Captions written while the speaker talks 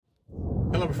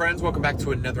Hello, my friends. Welcome back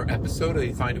to another episode of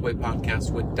the Find a Way podcast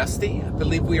with Dusty. I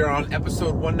believe we are on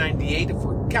episode 198. If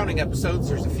we're counting episodes,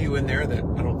 there's a few in there that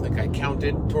I don't think I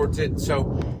counted towards it.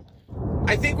 So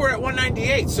I think we're at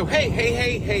 198. So hey.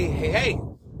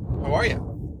 How are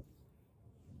you?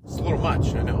 It's a little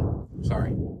much, I know.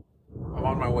 Sorry. I'm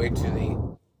on my way to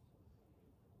the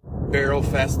Barrel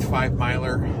Fest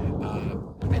 5-miler.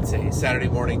 It's a Saturday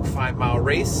morning 5-mile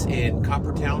race in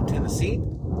Coppertown, Tennessee.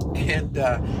 And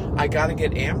I got to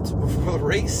get amped before the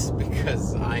race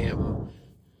because I am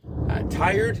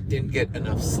tired, didn't get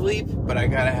enough sleep, but I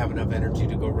got to have enough energy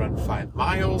to go run 5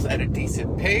 miles at a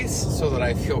decent pace so that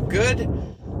I feel good.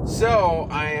 So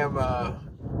I am a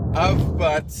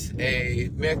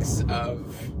mix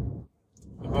of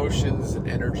emotions and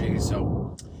energy.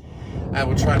 So I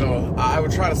will try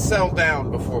to settle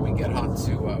down before we get on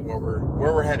to where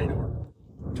we're headed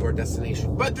to our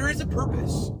destination. But there is a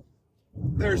purpose.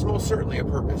 There's most certainly a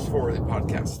purpose for the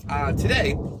podcast.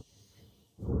 Today,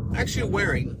 I'm actually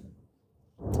wearing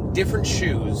different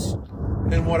shoes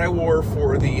than what I wore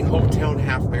for the Hometown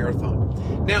Half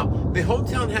Marathon. Now, the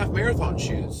Hometown Half Marathon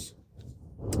shoes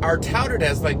are touted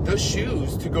as like the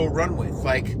shoes to go run with.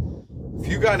 Like, if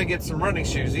you got to get some running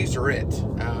shoes, these are it.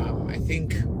 I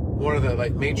think one of the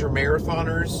major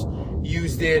marathoners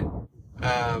used it.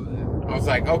 I was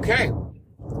like, okay.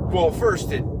 Well,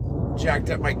 first it jacked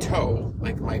up my toe,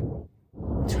 like my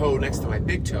toe next to my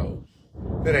big toe,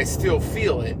 that I still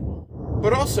feel it.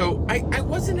 But also, I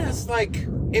wasn't as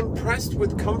impressed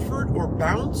with comfort or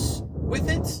bounce with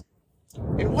it.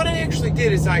 And what I actually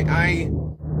did is I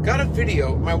got a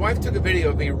video. My wife took a video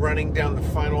of me running down the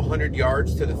final 100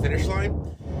 yards to the finish line.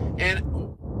 And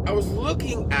I was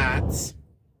looking at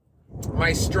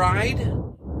my stride.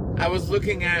 I was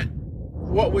looking at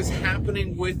what was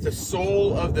happening with the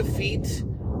sole of the feet,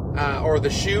 or the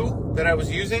shoe that I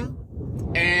was using,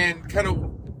 and kind of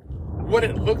what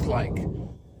it looked like.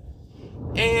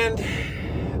 And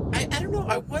I don't know,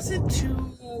 I wasn't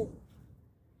too...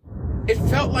 It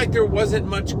felt like there wasn't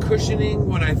much cushioning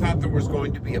when I thought there was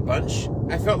going to be a bunch.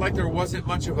 I felt like there wasn't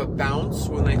much of a bounce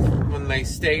when they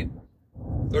state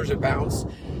there's a bounce.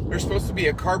 There's supposed to be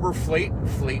a carbon plate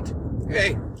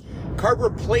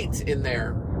in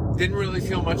there. Didn't really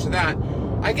feel much of that.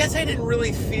 I guess I didn't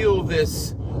really feel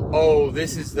this,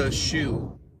 this is the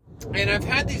shoe. And I've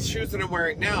had these shoes that I'm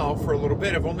wearing now for a little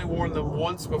bit. I've only worn them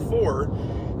once before.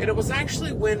 And it was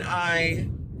actually when I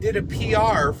did a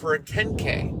PR for a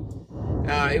 10K.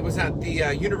 It was at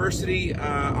the university,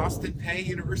 Austin Peay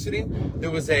University.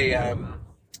 There was a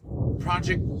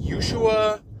Project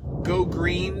Ushua Go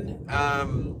Green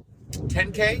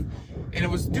 10K. And it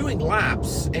was doing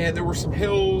laps. And there were some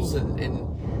hills and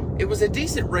it was a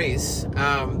decent race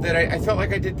that I felt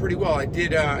like I did pretty well. I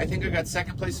did. I think I got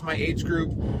second place in my age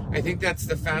group. I think that's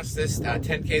the fastest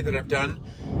 10K that I've done.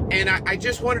 And I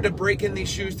just wanted to break in these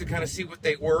shoes to kind of see what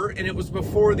they were. And it was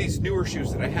before these newer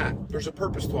shoes that I had. There's a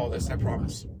purpose to all this, I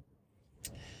promise.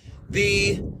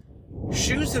 The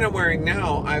shoes that I'm wearing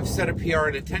now, I've set a PR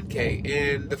in a 10K.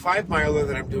 And the 5-miler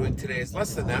that I'm doing today is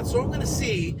less than that. So I'm going to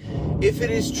see if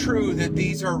it is true that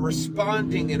these are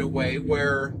responding in a way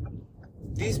where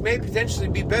these may potentially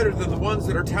be better than the ones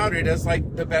that are touted as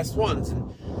the best ones.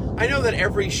 And I know that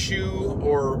every shoe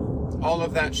or all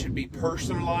of that should be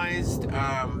personalized,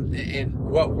 and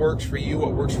what works for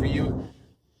you.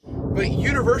 But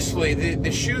universally,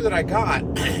 the shoe that I got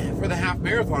for the half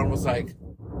marathon was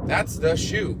that's the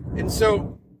shoe. And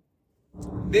so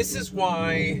this is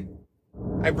why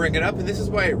I bring it up, and this is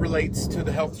why it relates to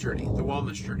the health journey, the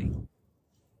wellness journey.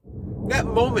 That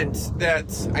moment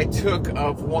that I took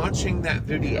of watching that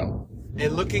video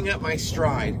and looking at my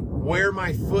stride, where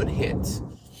my foot hit,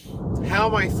 how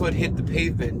my foot hit the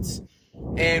pavement,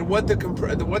 and what the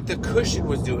cushion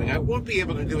was doing. I won't be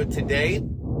able to do it today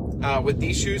with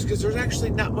these shoes because there's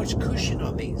actually not much cushion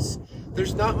on these.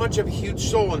 There's not much of a huge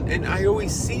sole, and I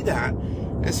always see that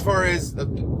as far as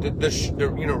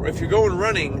if you're going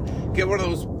running, get one of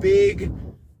those big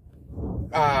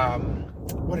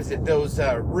those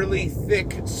really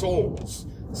thick soles,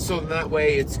 so that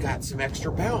way it's got some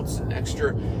extra bounce and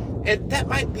that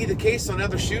might be the case on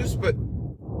other shoes, but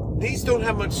these don't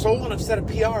have much sole, and I've set a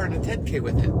PR and a 10K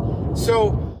with it.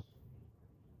 So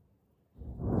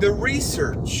the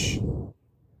research,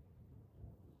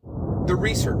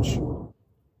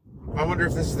 I wonder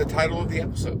if this is the title of the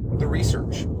episode, the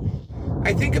research.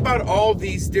 I think about all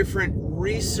these different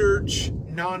research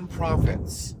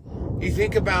nonprofits. You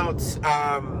think about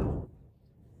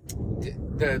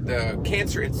the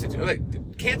Cancer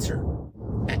Institute, cancer,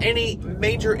 any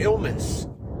major illness.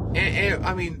 And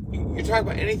I mean, you're talking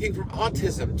about anything from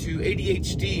autism to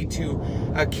ADHD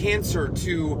to cancer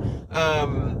to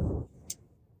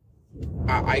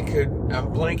I'm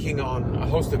blanking on a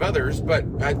host of others, but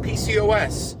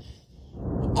PCOS.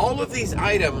 All of these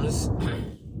items,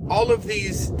 all of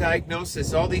these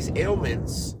diagnoses, all these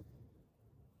ailments,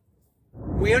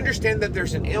 we understand that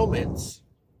there's an ailment,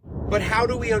 but how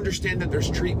do we understand that there's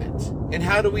treatment? And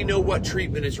how do we know what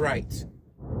treatment is right?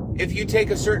 If you take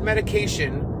a certain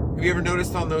medication, have you ever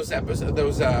noticed on those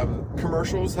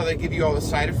commercials how they give you all the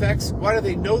side effects? Why do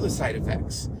they know the side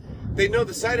effects? They know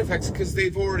the side effects because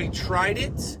they've already tried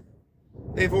it.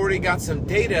 They've already got some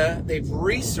data. They've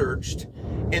researched.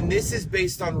 And this is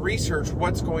based on research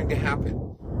what's going to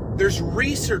happen. There's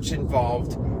research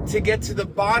involved to get to the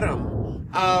bottom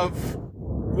of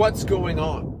what's going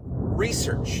on.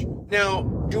 Research. Now,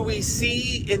 do we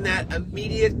see in that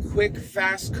immediate, quick,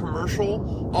 fast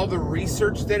commercial all the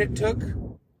research that it took?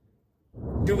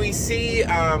 Do we see,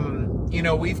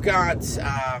 we've got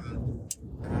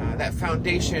that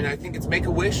foundation, I think it's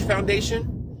Make-A-Wish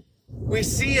Foundation. We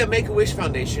see a Make-A-Wish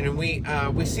Foundation, and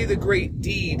we see the great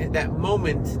deed, that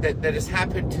moment that has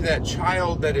happened to that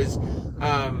child that is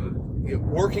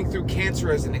working through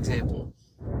cancer as an example.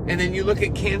 And then you look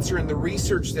at cancer and the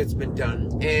research that's been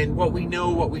done and what we know,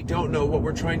 what we don't know, what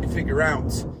we're trying to figure out.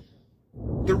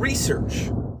 The research.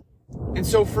 And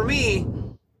so for me,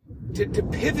 to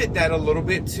pivot that a little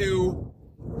bit to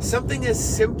something as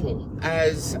simple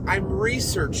as I'm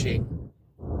researching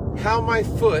how my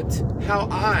foot,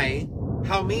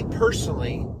 how me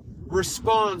personally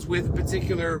responds with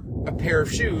a pair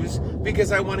of shoes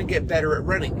because I want to get better at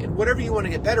running. And whatever you want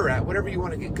to get better at, whatever you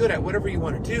want to get good at, whatever you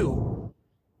want to do,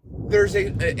 there's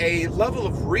a level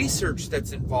of research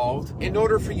that's involved in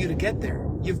order for you to get there.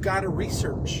 You've got to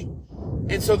research.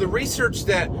 And so the research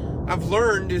that I've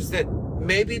learned is that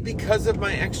maybe because of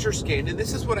my extra skin, and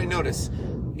this is what I notice,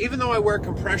 even though I wear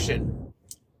compression,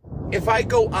 if I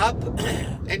go up,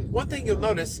 and one thing you'll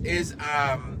notice is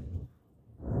on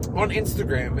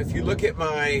Instagram, if you look at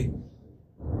my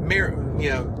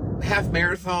half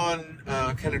marathon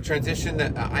kind of transition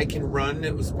that I can run,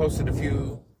 it was posted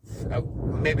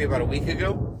maybe about a week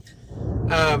ago.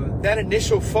 That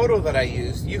initial photo that I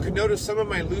used, you can notice some of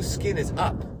my loose skin is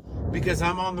up because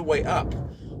I'm on the way up.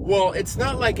 Well, it's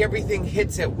not like everything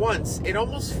hits at once. It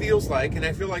almost feels like, and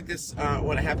I feel like this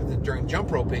when it happens during jump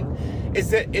roping,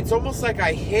 is that it's almost like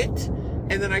I hit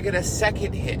and then I get a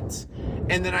second hit.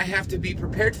 And then I have to be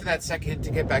prepared for that second hit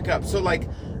to get back up. So like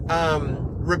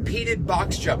repeated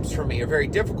box jumps for me are very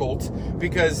difficult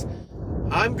because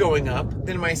I'm going up,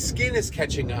 then my skin is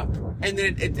catching up, and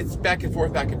then it's back and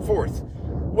forth, back and forth.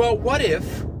 Well, what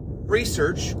if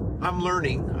research, I'm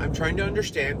learning, I'm trying to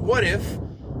understand, what if,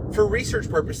 for research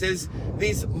purposes,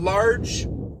 these large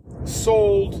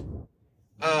soled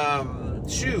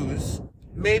shoes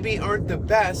maybe aren't the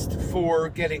best for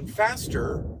getting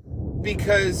faster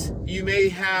because you may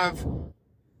have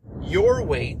your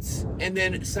weights and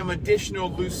then some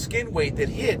additional loose skin weight that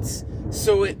hits,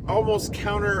 so it almost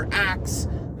counteracts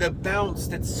the bounce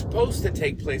that's supposed to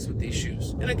take place with these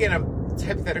shoes. And again, it's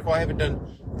hypothetical. I haven't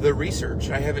done the research.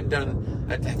 I haven't done,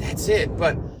 that's it.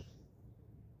 But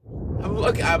I'm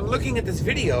looking at this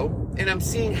video and I'm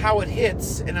seeing how it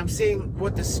hits and I'm seeing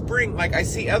what the spring, like I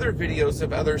see other videos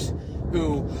of others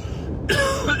who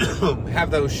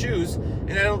have those shoes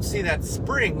and I don't see that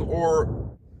spring,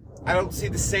 or I don't see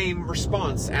the same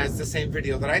response as the same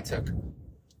video that I took.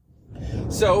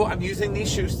 So I'm using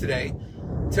these shoes today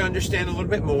to understand a little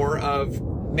bit more of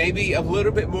maybe a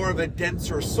little bit more of a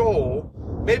denser sole,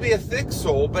 maybe a thick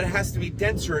sole, but it has to be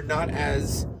denser and not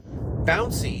as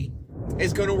bouncy,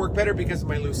 is going to work better because of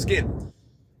my loose skin.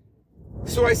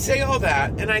 So I say all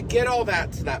that, and I get all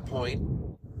that to that point,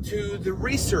 to the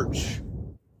research.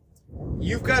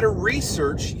 You've got to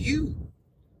research you.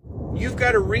 You've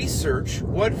got to research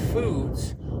what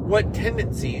foods, what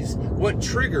tendencies, what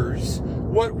triggers,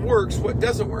 what works, what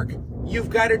doesn't work. You've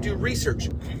got to do research.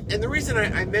 And the reason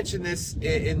I mention this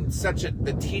in such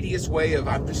the tedious way of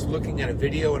I'm just looking at a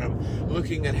video and I'm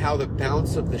looking at how the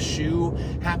bounce of the shoe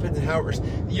happens and how it works,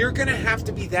 you're going to have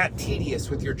to be that tedious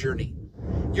with your journey.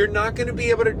 You're not going to be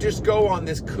able to just go on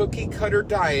this cookie cutter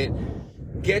diet,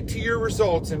 get to your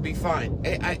results and be fine.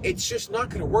 It's just not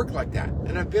going to work like that.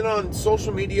 And I've been on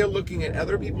social media looking at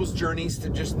other people's journeys to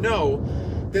just know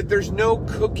that there's no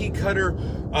cookie cutter,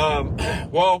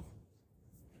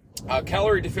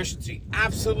 calorie deficiency.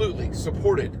 Absolutely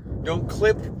supported. Don't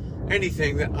clip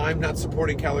anything that I'm not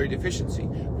supporting calorie deficiency.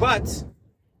 But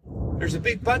there's a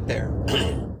big but there.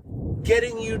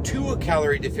 Getting you to a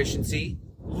calorie deficiency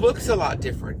looks a lot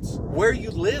different. Where you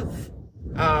live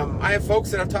I have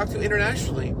folks that I've talked to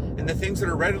internationally, and the things that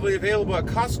are readily available at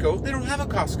Costco, they don't have at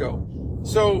Costco.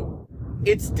 So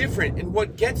it's different, and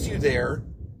what gets you there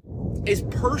is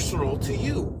personal to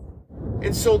you.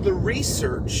 And so the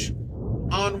research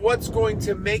on what's going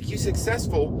to make you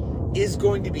successful is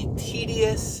going to be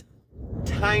tedious,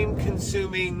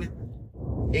 time-consuming,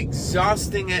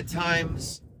 exhausting at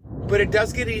times, but it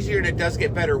does get easier and it does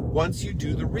get better once you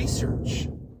do the research.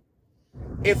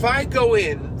 If I go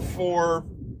in for,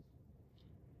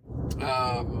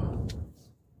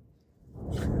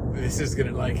 this is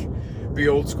going to be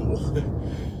old school.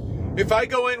 If I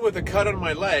go in with a cut on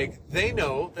my leg, they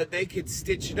know that they could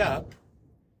stitch it up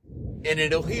and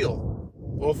it'll heal.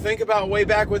 Well, think about way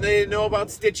back when they didn't know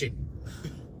about stitching.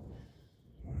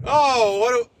 All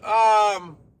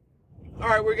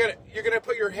right, you're gonna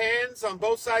put your hands on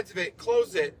both sides of it,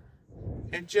 close it,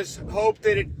 and just hope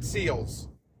that it seals.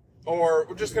 Or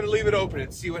we're just gonna leave it open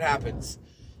and see what happens.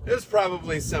 There's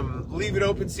probably some leave it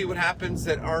open, see what happens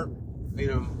that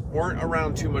weren't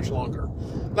around too much longer.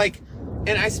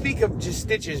 And I speak of just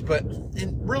stitches, but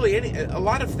in really a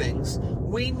lot of things,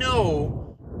 we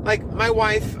know, my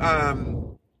wife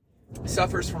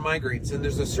suffers from migraines, and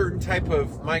there's a certain type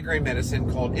of migraine medicine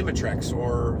called Imitrex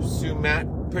or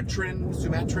Sumatrin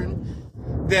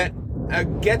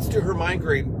that gets to her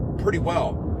migraine pretty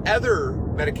well. Other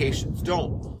medications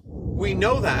don't. We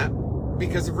know that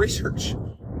because of research.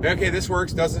 Okay, this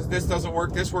works, this doesn't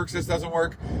work, this works, this doesn't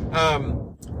work.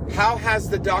 How has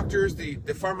the doctors, the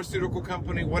pharmaceutical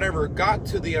company, whatever, got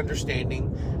to the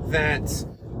understanding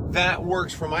that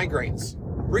works for migraines?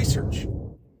 Research.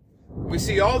 We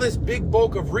see all this big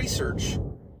bulk of research,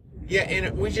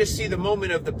 and we just see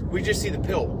we just see the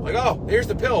pill. Oh, here's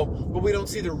the pill, but we don't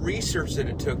see the research that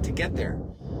it took to get there.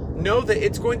 Know that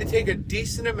it's going to take a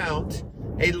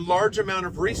large amount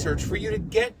of research for you to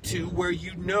get to where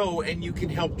you know and you can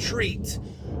help treat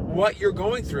what you're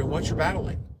going through and what you're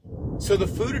battling. So the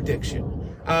food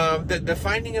addiction, the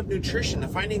finding of nutrition, the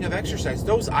finding of exercise,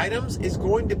 those items is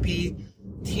going to be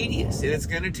tedious, and it's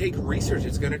going to take research.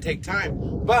 It's going to take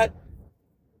time, but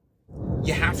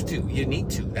you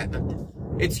need to.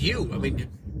 It's you. I mean,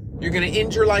 you're going to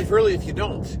end your life early if you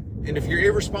don't. And if you're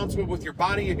irresponsible with your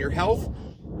body and your health,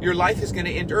 your life is going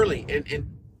to end early.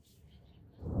 And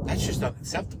that's just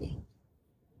unacceptable.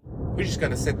 We just got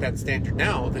to set that standard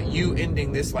now that you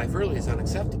ending this life early is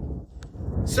unacceptable.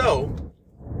 So,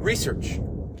 research.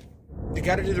 You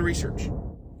got to do the research.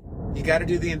 You got to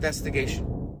do the investigation.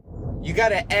 You got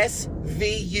to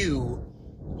SVU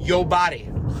your body.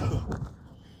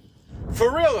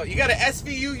 For real though, you got to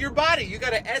SVU your body. You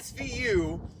got to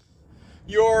SVU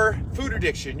your food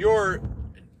addiction, your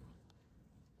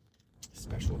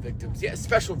special victims. Yeah,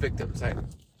 special victims.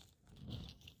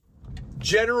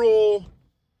 General,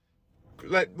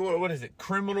 what is it?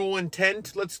 Criminal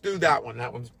intent. Let's do that one.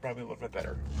 That one's probably a little bit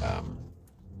better.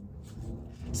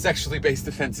 Sexually based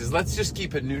offenses. Let's just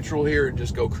keep it neutral here and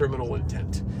just go criminal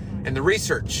intent. And the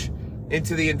research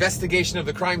into the investigation of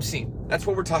the crime scene. That's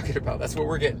what we're talking about. That's what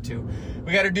we're getting to.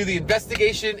 We got to do the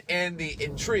investigation and the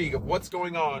intrigue of what's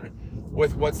going on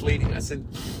with what's leading us. And,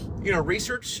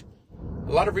 research,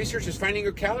 a lot of research is finding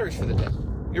your calories for the day,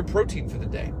 your protein for the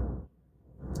day,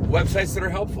 websites that are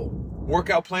helpful,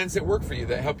 workout plans that work for you,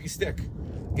 that help you stick,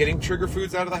 getting trigger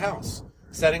foods out of the house,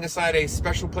 setting aside a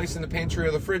special place in the pantry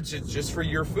or the fridge just for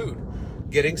your food,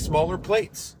 getting smaller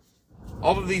plates.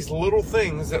 All of these little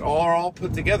things that are all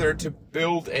put together to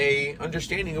build a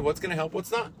understanding of what's going to help,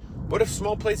 what's not. What if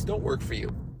small plates don't work for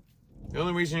you? The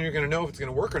only reason you're going to know if it's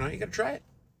going to work or not, you got to try it.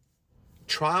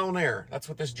 Trial and error. That's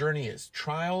what this journey is.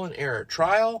 Trial and error.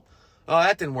 Trial. Oh,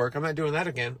 that didn't work. I'm not doing that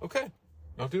again. Okay.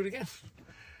 Don't do it again.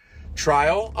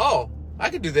 Trial. Oh, I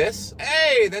could do this.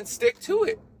 Hey, then stick to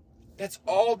it. That's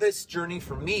all this journey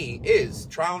for me is.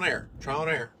 Trial and error. Trial and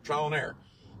error. Trial and error.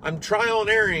 I'm trial and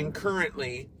erroring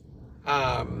currently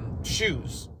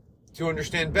shoes to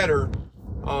understand better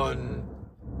on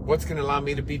what's going to allow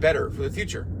me to be better for the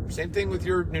future. Same thing with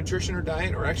your nutrition or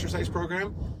diet or exercise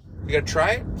program. You got to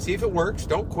try it, see if it works.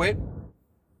 Don't quit.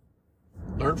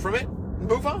 Learn from it and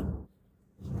move on.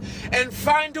 And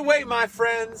find a way, my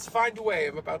friends. Find a way.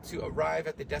 I'm about to arrive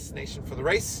at the destination for the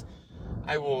race.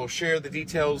 I will share the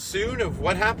details soon of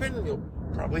what happened. You'll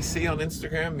probably see on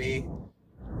Instagram me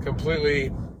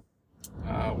completely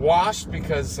washed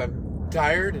because I'm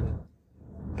tired, and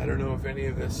I don't know if any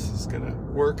of this is gonna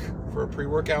work for a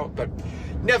pre-workout, but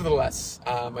nevertheless,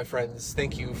 my friends,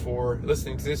 thank you for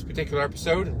listening to this particular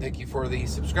episode, and thank you for the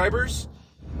subscribers.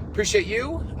 Appreciate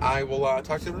you. I will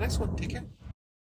talk to you in the next one. Take care.